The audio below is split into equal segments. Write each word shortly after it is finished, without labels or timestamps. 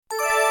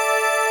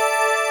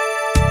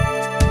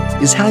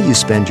Is how you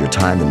spend your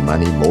time and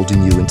money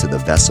molding you into the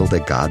vessel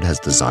that God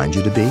has designed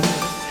you to be?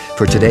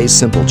 For today's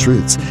Simple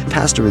Truths,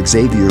 Pastor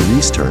Xavier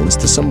Reese turns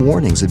to some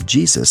warnings of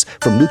Jesus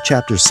from Luke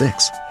chapter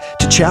 6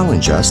 to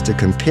challenge us to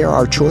compare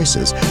our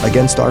choices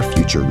against our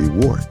future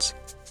rewards.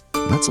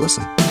 Let's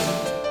listen.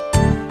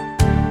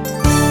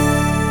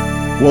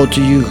 Woe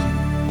to you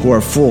who are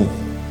full,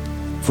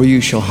 for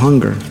you shall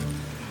hunger.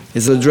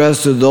 It's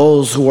addressed to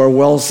those who are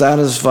well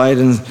satisfied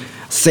and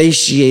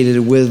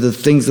satiated with the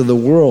things of the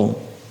world.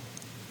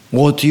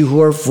 Woe to you who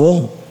are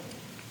full.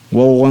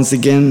 Woe, once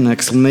again,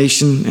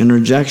 exclamation and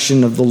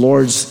rejection of the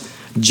Lord's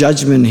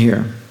judgment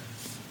here.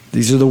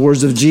 These are the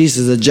words of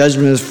Jesus. The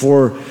judgment is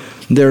for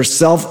their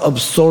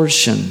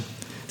self-absorption,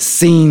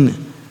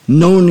 seeing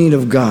no need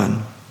of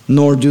God,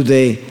 nor do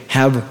they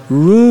have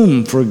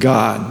room for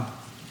God.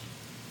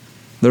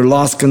 Their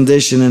lost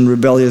condition and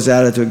rebellious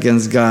attitude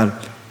against God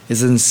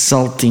is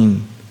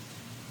insulting,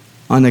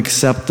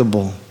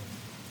 unacceptable,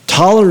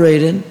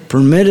 tolerated,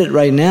 permitted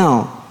right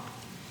now,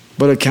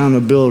 but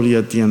accountability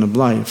at the end of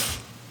life.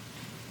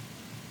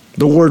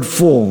 The word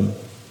full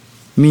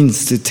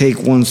means to take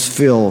one's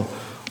fill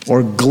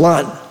or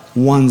glut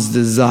one's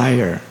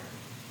desire.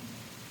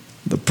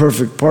 The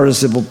perfect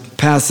participle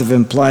passive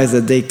implies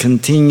that they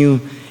continue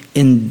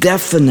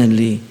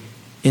indefinitely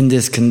in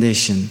this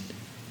condition.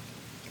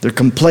 They're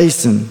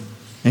complacent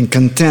and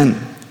content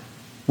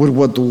with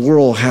what the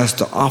world has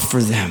to offer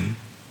them.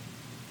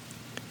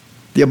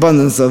 The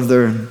abundance of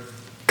their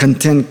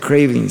content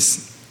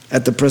cravings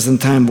at the present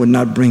time would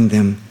not bring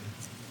them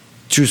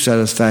true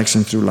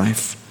satisfaction through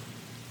life.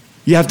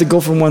 You have to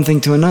go from one thing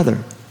to another.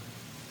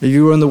 If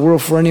you were in the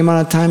world for any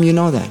amount of time, you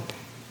know that.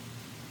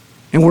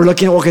 And we're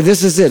looking at, okay,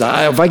 this is it.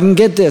 If I can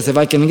get this, if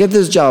I can get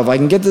this job, if I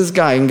can get this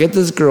guy, I can get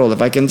this girl,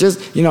 if I can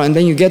just, and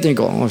then you get there and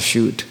you go, oh,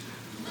 shoot.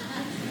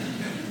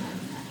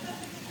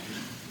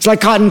 It's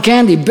like cotton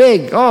candy,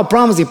 big. Oh, I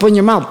promise you, put in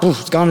your mouth.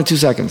 Poof, it's gone in 2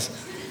 seconds.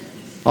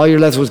 All you're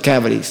left with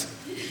cavities.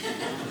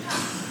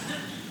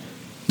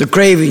 The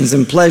cravings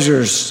and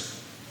pleasures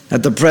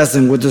at the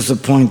present would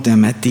disappoint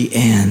them at the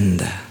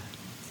end.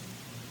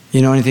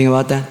 You know anything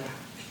about that?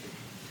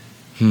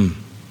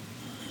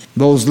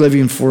 Those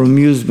living for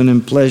amusement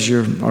and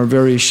pleasure are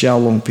very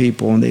shallow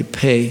people, and they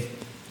pay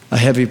a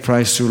heavy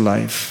price through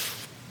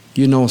life.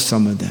 You know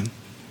some of them.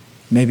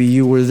 Maybe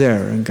you were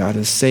there, and God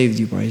has saved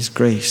you by His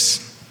grace.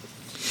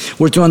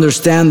 We're to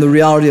understand the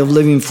reality of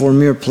living for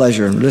mere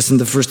pleasure. Listen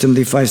to 1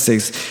 Timothy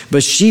 5:6.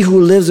 But she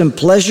who lives in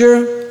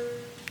pleasure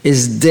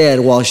is dead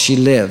while she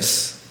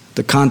lives.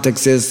 The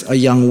context is a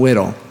young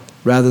widow.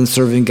 Rather than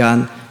serving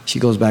God, she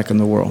goes back in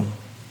the world.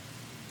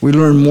 We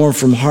learn more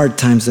from hard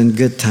times than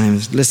good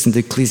times. Listen to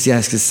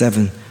Ecclesiastes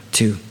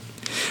 7:2.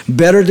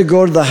 Better to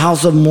go to the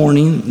house of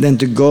mourning than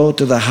to go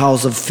to the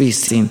house of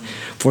feasting,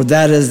 for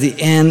that is the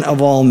end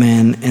of all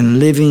men, and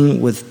living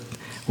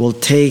will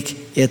take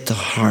it to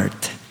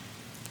heart.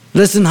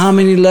 Listen how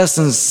many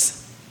lessons,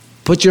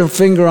 put your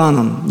finger on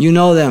them, you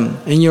know them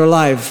in your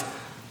life,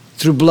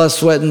 through blood,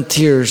 sweat, and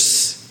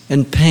tears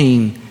and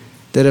pain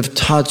that have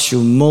taught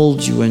you,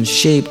 molded you, and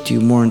shaped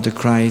you more into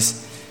Christ.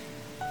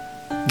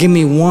 Give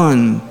me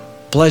one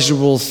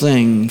pleasurable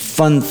thing,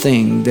 fun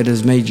thing that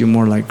has made you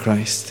more like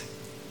Christ.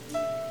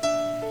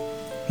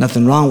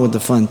 Nothing wrong with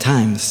the fun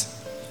times.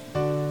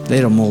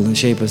 They don't mold and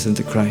shape us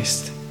into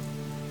Christ.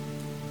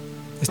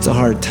 It's the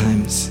hard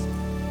times.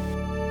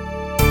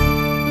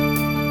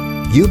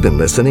 You've been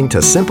listening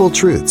to Simple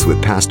Truths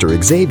with Pastor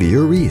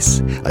Xavier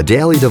Reese, a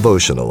daily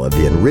devotional of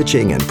the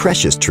enriching and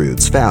precious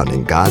truths found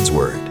in God's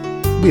Word.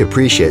 We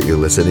appreciate you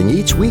listening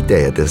each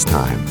weekday at this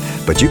time,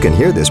 but you can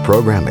hear this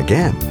program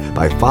again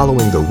by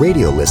following the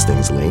radio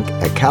listings link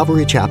at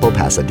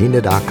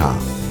CalvaryChapelPasadena.com.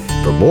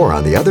 For more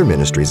on the other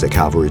ministries at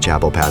Calvary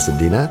Chapel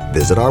Pasadena,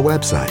 visit our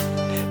website.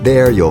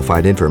 There you'll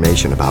find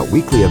information about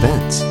weekly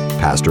events,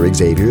 Pastor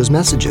Xavier's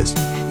messages,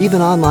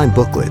 even online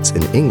booklets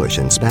in English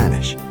and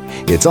Spanish.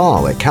 It's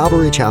all at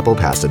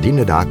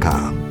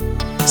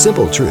CalvaryChapelPasadena.com.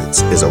 Simple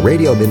Truths is a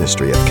radio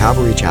ministry of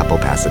Calvary Chapel,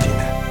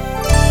 Pasadena.